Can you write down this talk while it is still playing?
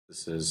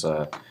This is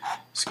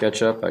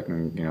SketchUp. I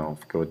can, go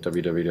with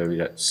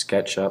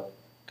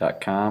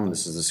www.sketchup.com.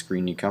 This is the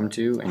screen you come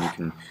to, and you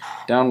can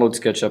download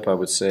SketchUp. I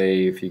would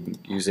say if you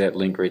use that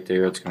link right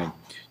there, it's going to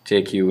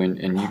take you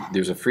and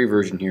there's a free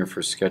version here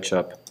for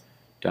SketchUp.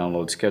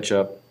 Download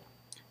SketchUp,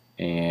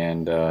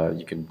 and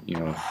you can,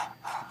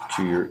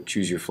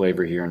 choose your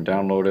flavor here and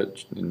download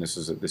it. And this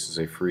is a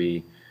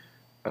free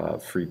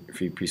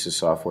piece of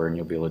software, and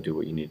you'll be able to do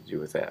what you need to do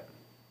with that.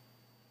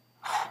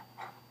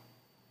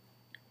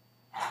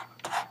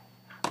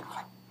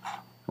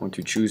 I want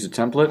to choose a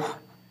template,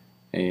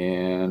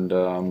 and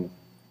I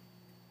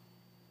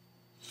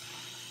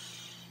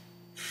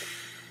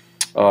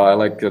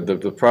like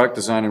the product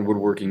design and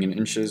woodworking in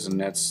inches, and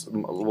that's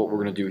what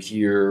we're going to do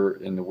here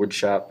in the wood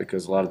shop,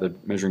 because a lot of the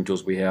measuring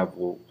tools we have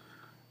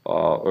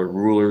are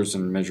rulers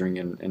and measuring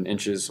in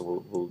inches.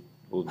 So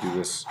we'll do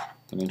this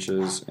in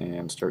inches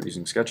and start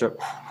using SketchUp.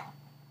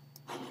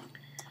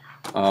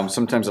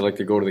 Sometimes I like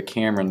to go to the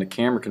camera, and the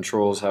camera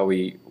controls how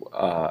we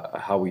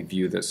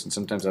view this. And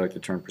sometimes I like to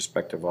turn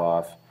perspective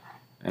off,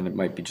 and it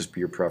might just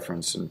be your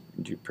preference and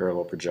do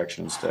parallel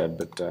projection instead.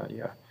 But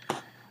yeah,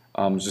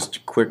 just a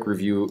quick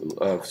review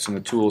of some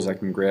of the tools. I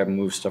can grab and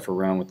move stuff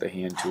around with the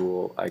hand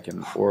tool. I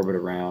can orbit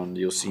around.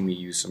 You'll see me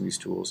use some of these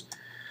tools.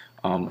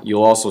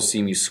 You'll also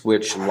see me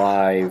switch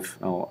live.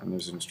 Oh, and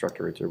there's an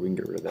instructor right there. We can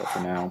get rid of that for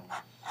now.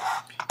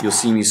 You'll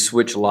see me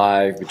switch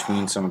live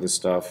between some of this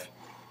stuff.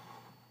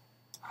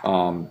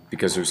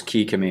 Because there's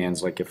key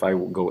commands, like if I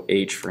go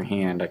H for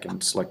hand, I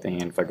can select the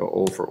hand. If I go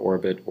O for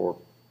orbit, or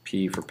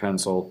P for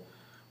pencil,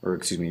 or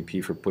excuse me,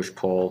 P for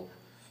push-pull,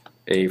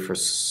 A for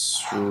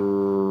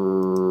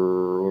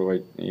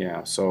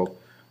yeah. So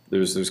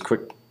there's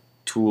quick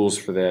tools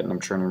for that, and I'm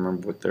trying to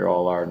remember what they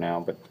all are now.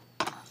 But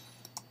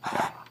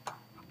yeah,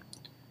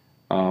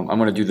 I'm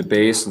going to do the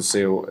base, and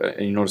say,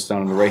 and you notice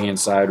down on the right-hand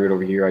side, right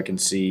over here, I can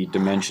see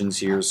dimensions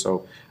here.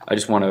 So I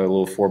just want a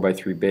little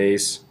 4x3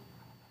 base.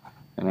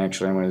 And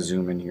actually, I'm going to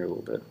zoom in here a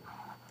little bit.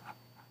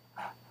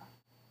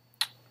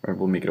 Right,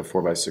 we'll make it a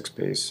 4x6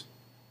 base.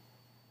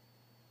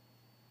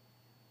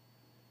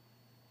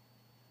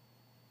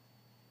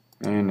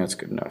 And that's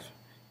good enough.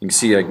 You can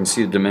see, I can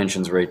see the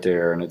dimensions right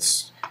there, and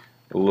it's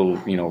a little,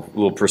 a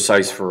little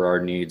precise for our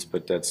needs.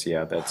 But that's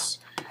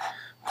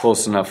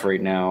close enough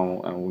right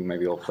now. We might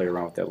be able to play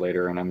around with that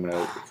later. And I'm going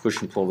to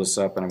push and pull this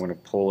up, and I'm going to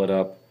pull it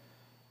up,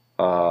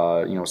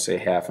 say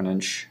 1/2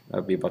 inch.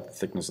 That'd be about the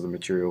thickness of the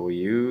material we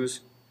use.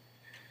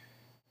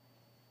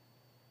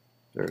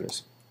 There it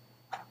is.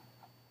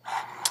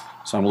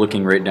 So I'm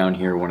looking right down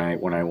here when I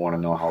want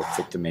to know how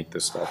thick to make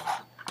this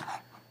stuff.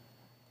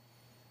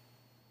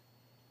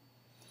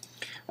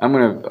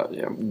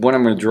 What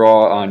I'm gonna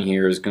draw on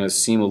here is gonna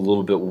seem a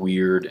little bit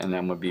weird, and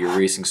I'm gonna be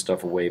erasing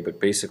stuff away. But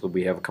basically,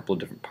 we have a couple of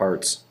different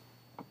parts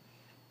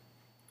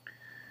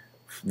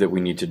that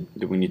we need to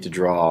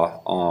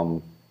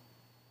draw.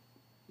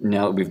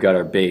 Now that we've got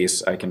our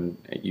base,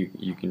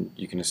 you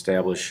can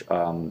establish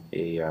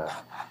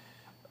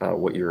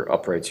what your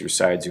uprights, your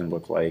sides, are going to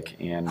look like,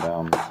 and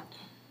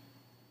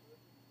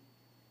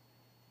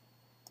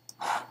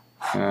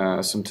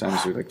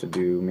sometimes we like to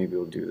do. Maybe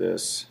we'll do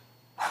this.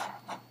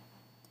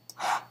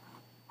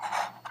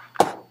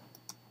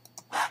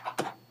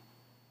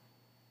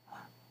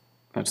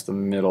 That's the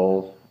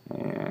middle,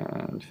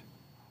 and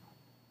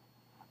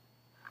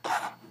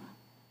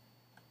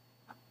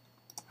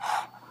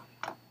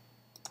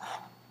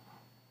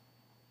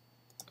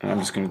I'm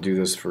just going to do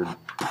this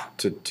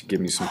to give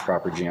me some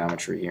proper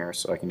geometry here,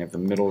 so I can have the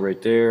middle right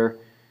there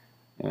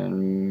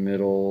and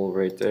middle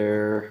right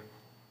there.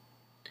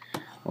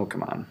 Oh,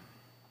 come on.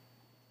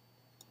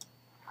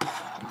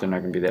 They're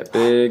not going to be that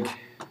big.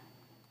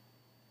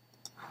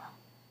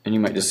 And you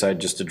might decide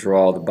just to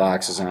draw the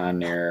boxes on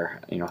there,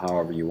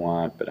 however you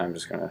want, but I'm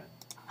just going to,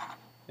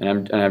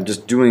 and I'm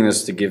just doing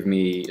this to give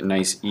me a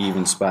nice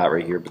even spot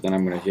right here, but then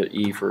I'm going to hit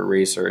E for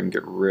eraser and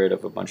get rid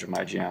of a bunch of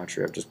my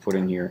geometry I've just put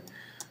in here.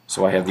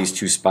 So I have these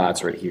two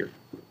spots right here.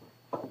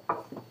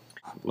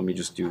 Let me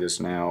just do this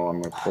now.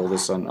 I'm going to pull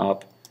this one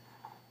up,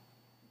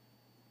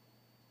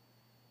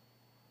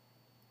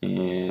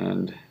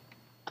 and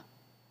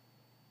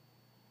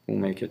we'll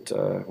make it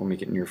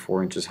near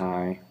 4 inches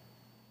high.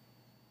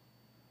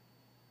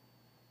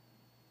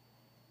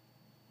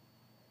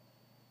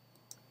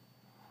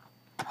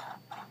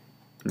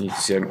 And you can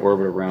see I can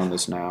orbit around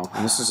this now.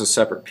 And this is a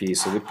separate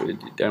piece, so I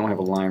don't have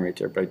a line right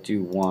there, but I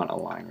do want a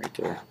line right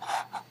there.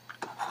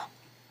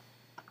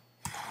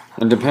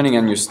 And depending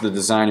on the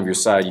design of your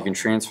side, you can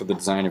transfer the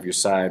design of your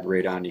side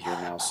right onto here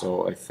now.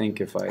 So I think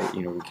if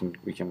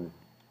we can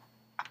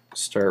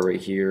start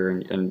right here,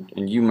 and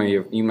you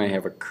may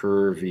have a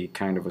curvy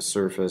kind of a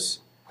surface,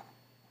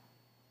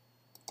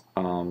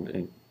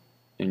 and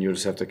you'll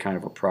just have to kind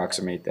of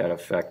approximate that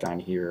effect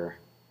on here.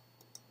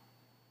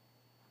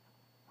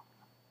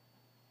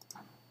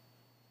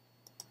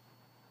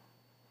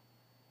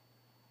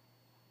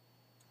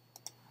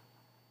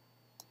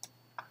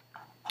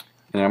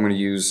 And I'm going to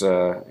use,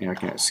 I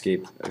can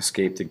escape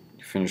to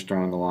finish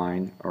drawing the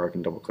line, or I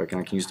can double click, and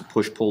I can use the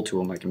push-pull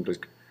tool, and I can just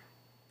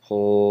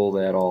pull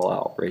that all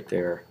out right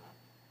there.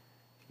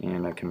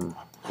 And I can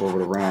move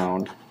it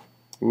around.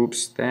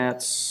 Oops,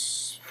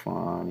 that's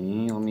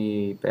funny. Let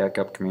me back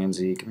up, Command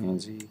Z,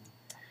 Command Z.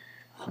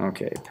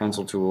 Okay,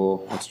 pencil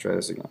tool. Let's try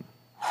this again.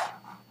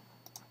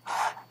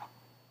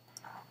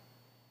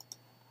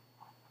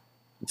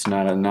 It's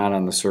not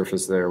on the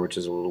surface there, which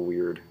is a little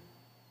weird.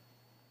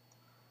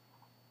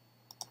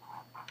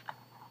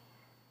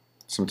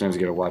 Sometimes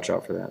you gotta watch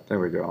out for that. There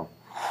we go.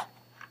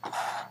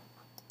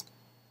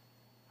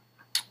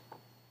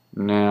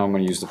 Now I'm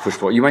going to use the push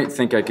tool. You might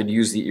think I could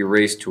use the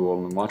erase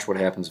tool, and watch what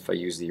happens if I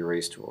use the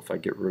erase tool. If I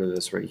get rid of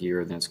this right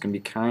here, then it's going to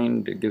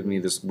be it gives me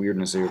this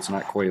weirdness here. It's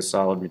not quite a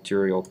solid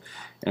material,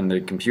 and the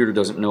computer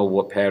doesn't know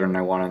what pattern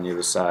I want on the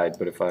other side.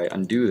 But if I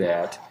undo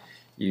that,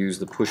 use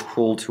the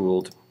push-pull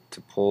tool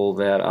to pull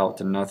that out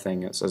to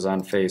nothing. It says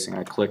on facing.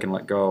 I click and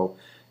let go,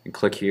 and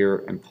click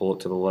here and pull it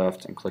to the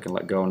left, and click and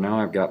let go.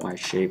 Now I've got my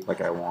shape like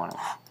I want it.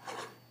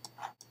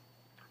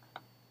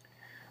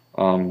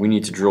 We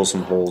need to drill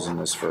some holes in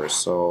this first,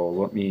 so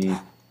let me,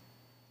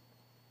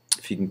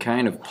 if you can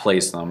kind of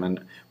place them, and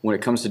when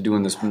it comes to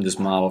doing this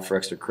model for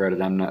extra credit,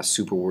 I'm not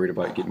super worried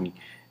about getting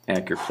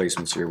accurate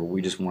placements here, but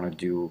we just want to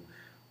do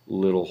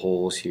little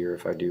holes here.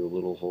 If I do a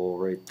little hole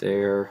right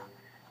there,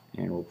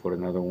 and we'll put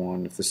another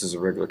one, if this is a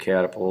regular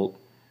catapult,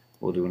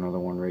 we'll do another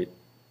one right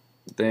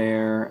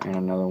there, and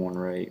another one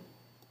right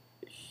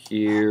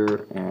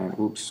here, and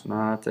oops,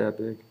 not that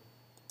big.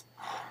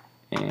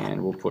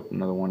 And we'll put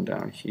another one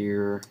down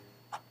here.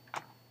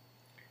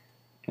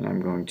 And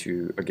I'm going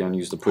to, again,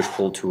 use the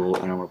push-pull tool,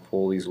 and I'm going to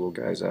pull these little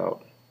guys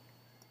out.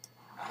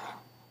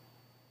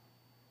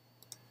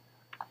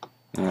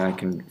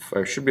 And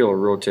I should be able to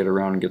rotate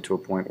around and get to a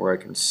point where I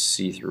can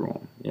see through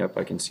them. Yep,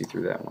 I can see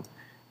through that one.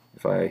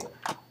 If I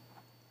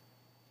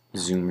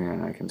zoom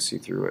in, I can see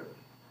through it.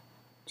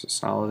 Is it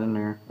solid in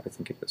there? I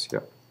think it is,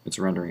 yep. It's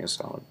rendering as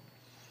solid.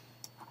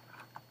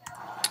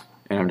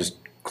 And I'm just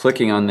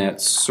clicking on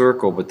that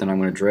circle, but then I'm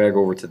going to drag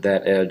over to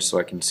that edge so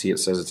I can see it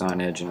says it's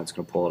on edge, and it's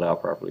going to pull it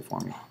out properly for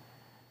me.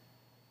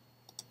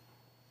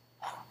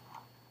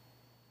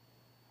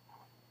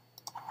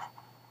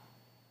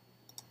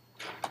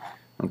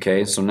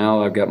 Okay, so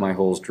now I've got my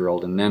holes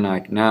drilled, and then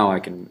now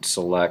I can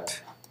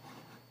select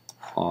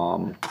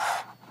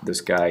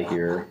this guy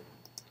here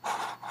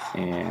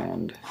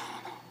and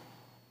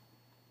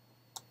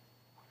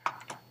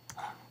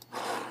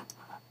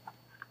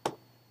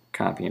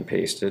copy and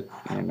paste it,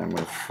 and I'm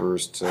going to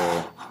first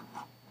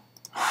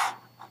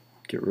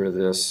get rid of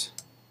this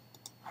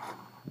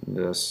and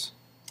this.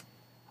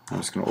 I'm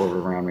just going to orbit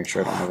around, make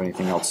sure I don't have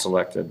anything else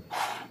selected,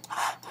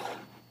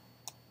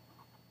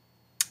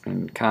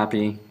 and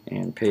copy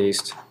and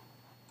paste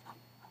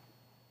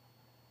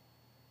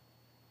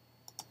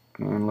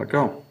and let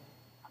go.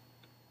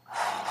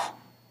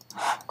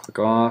 Click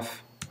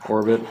off,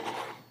 orbit.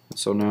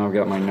 So now I've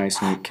got my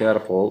nice neat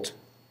catapult,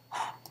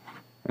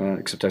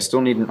 except I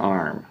still need an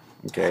arm.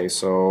 Okay,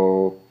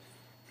 so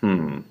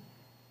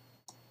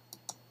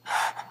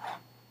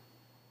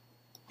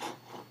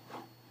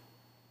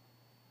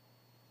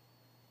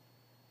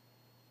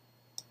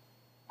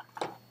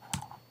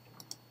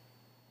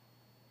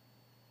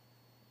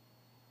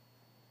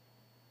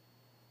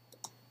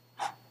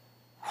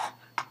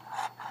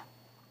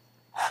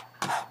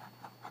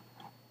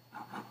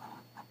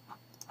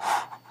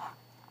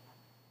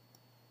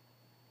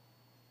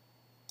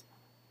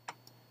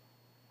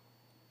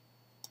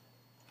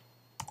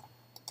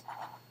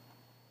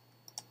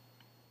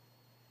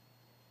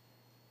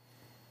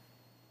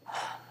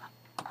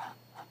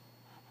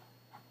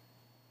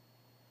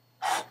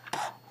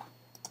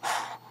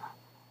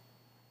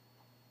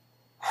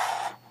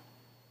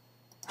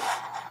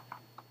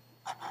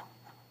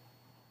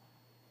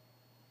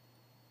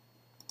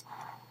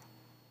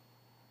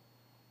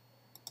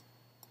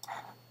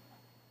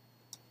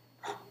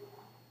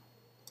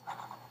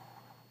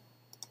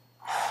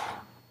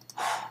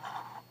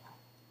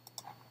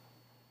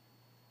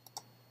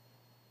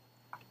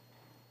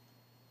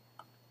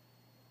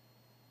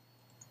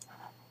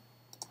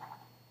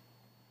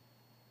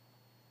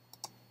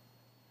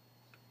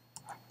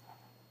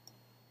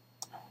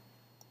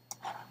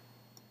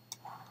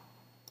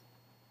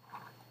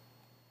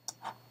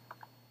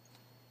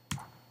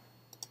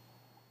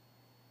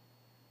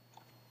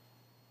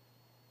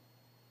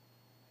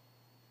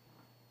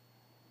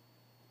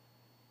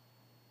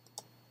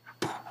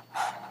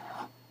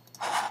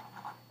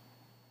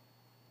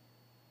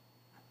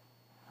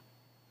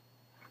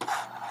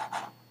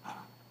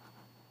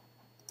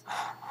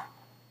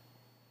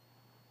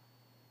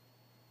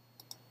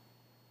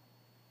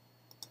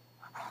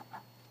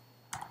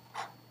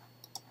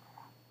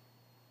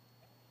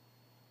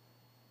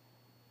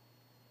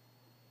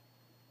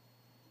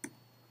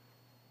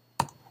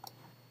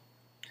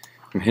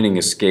I'm hitting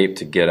escape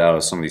to get out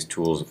of some of these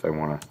tools if I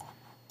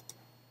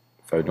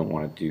don't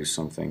want to do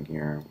something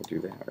here.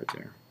 We'll do that right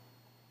there.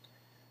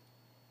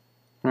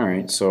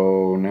 Alright,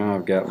 so now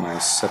I've got my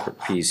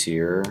separate piece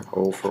here,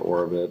 O for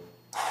orbit.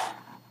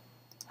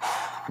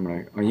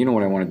 You know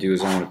what I want to do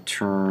is I want to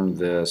turn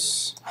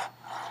this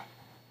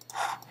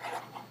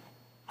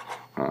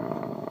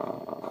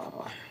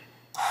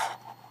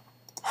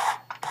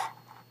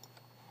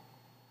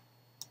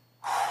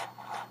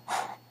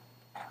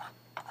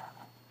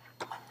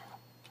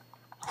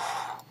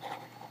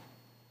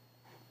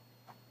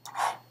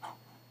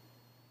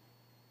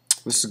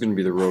This is going to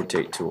be the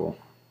rotate tool,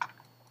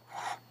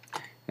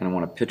 and I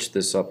want to pitch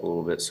this up a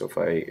little bit. So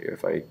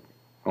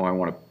I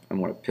want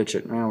to pitch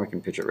it. Now we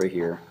can pitch it right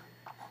here,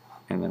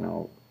 and then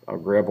I'll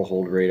grab a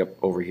hold right up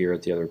over here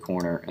at the other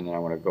corner, and then I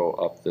want to go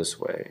up this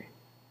way.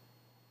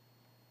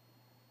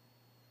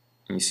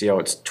 And you see how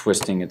it's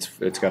twisting?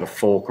 It's got a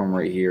fulcrum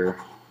right here.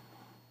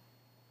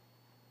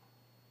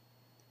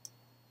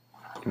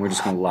 And we're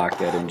just going to lock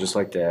that in just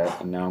like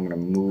that. And now I'm going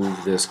to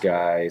move this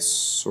guy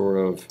sort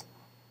of,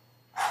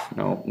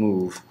 no,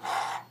 move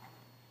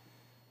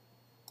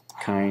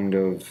kind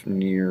of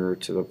near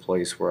to the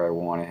place where I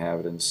want to have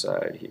it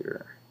inside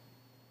here.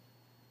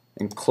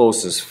 And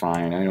close is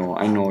fine. I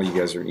know you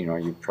guys are,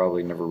 you've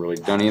probably never really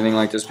done anything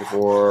like this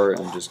before,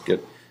 and just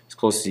get as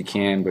close as you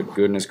can, but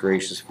goodness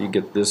gracious, if you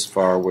get this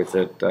far with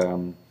it,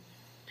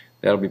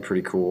 that'll be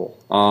pretty cool.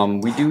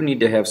 We do need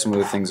to have some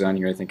other things on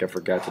here I think I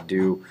forgot to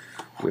do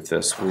with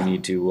this. We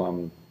need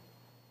to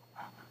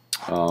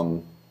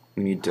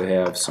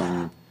have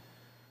some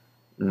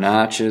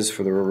notches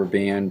for the rubber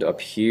band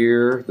up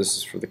here. This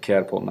is for the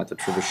catapult, not the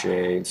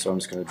trebuchet, so I'm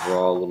just going to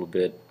draw a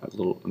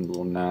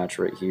little notch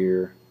right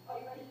here.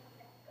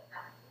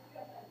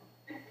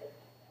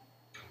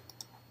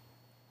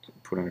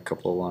 Put in a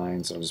couple of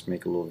lines. I'll just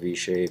make a little V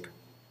shape.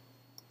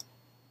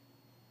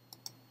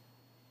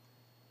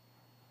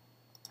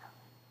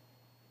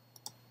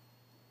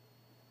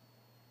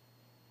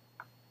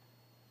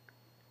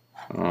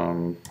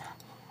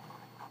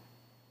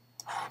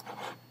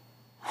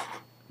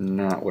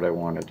 Not what I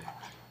wanted.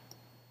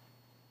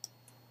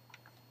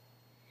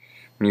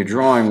 When you're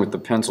drawing with the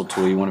pencil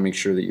tool, you want to make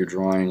sure that you're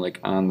drawing like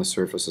on the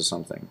surface of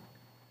something.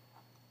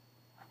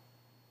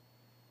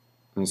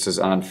 And it says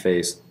on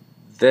face.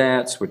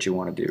 That's what you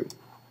want to do.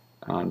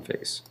 On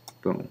face.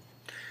 Boom.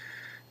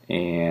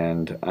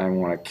 And I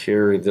want to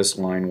carry this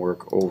line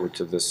work over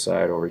to this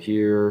side over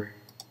here.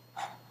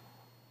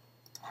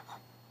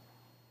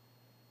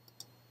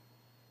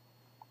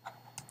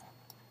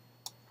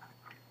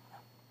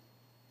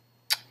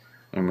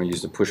 I'm going to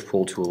use the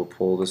push-pull tool to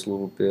pull this a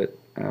little bit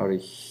out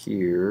of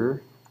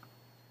here.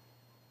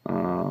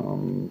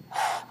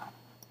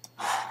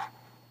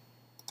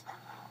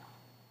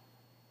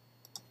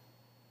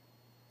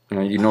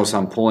 You notice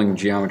I'm pulling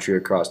geometry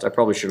across. I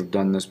probably should have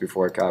done this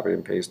before I copied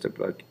and pasted,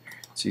 but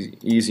it's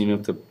easy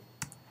enough to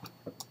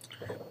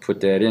put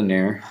that in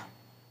there.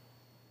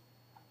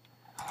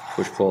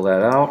 Push-pull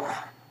that out.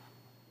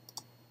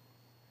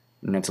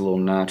 And that's a little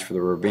notch for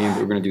the rubber band.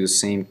 But we're going to do the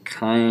same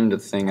kind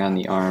of thing on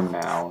the arm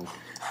now.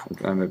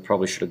 I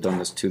probably should have done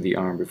this to the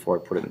arm before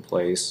I put it in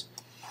place.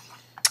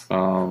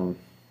 Yeah,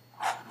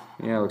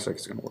 it looks like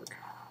it's going to work.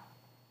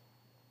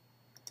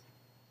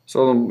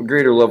 So the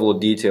greater level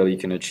of detail you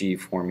can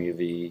achieve for me,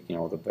 the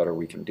better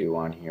we can do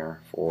on here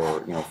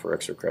for for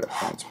extra credit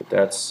points. But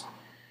that's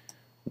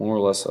more or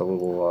less a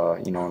little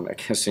I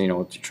guess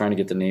you're trying to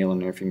get the nail in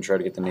there. If you can try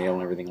to get the nail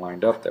and everything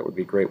lined up, that would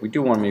be great. We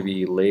do want to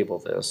maybe label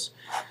this.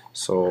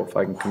 So if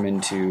I can come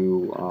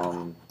into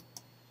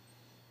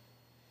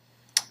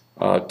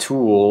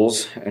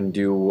tools and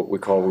do what we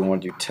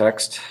want to do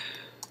text,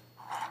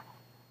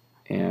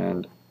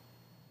 and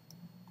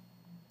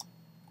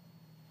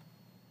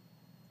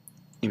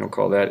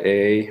call that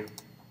A.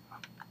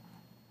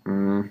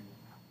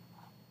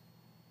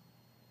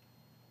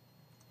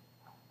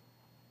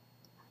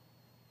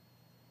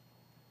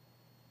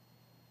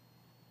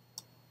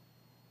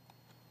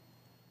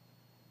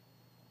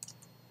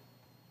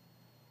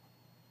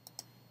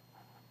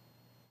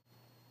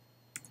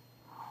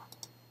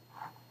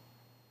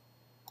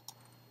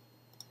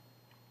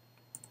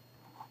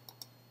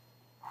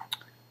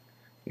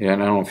 Yeah,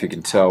 and I don't know if you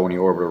can tell when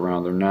you orbit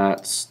around, they're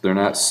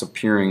not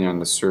appearing on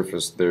the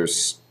surface, they're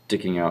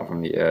sticking out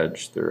from the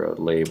edge. They're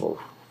labeled,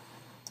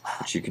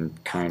 but you can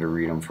kind of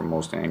read them from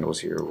most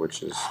angles here,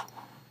 which is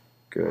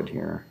good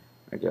here,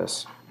 I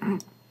guess.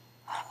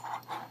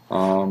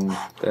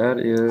 That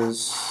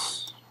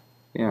is,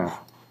 yeah.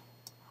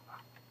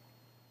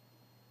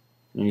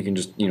 And you can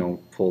just,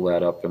 pull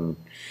that up, and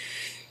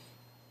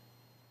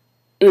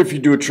if you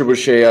do a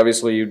trebuchet,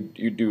 obviously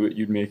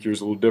you'd make yours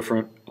a little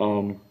different.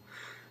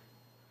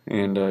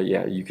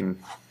 Yeah, you can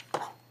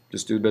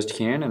just do the best you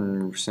can,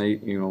 and say,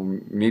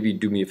 maybe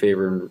do me a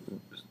favor and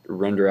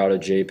render out a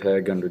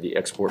JPEG under the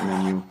export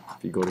menu.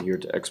 If you go to here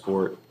to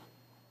export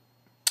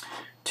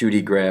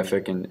 2D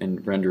graphic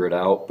and render it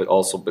out, but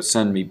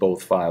send me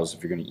both files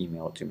if you're going to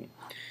email it to me.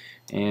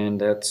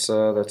 And that's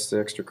the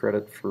extra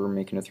credit for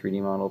making a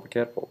 3D model of a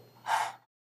catapult.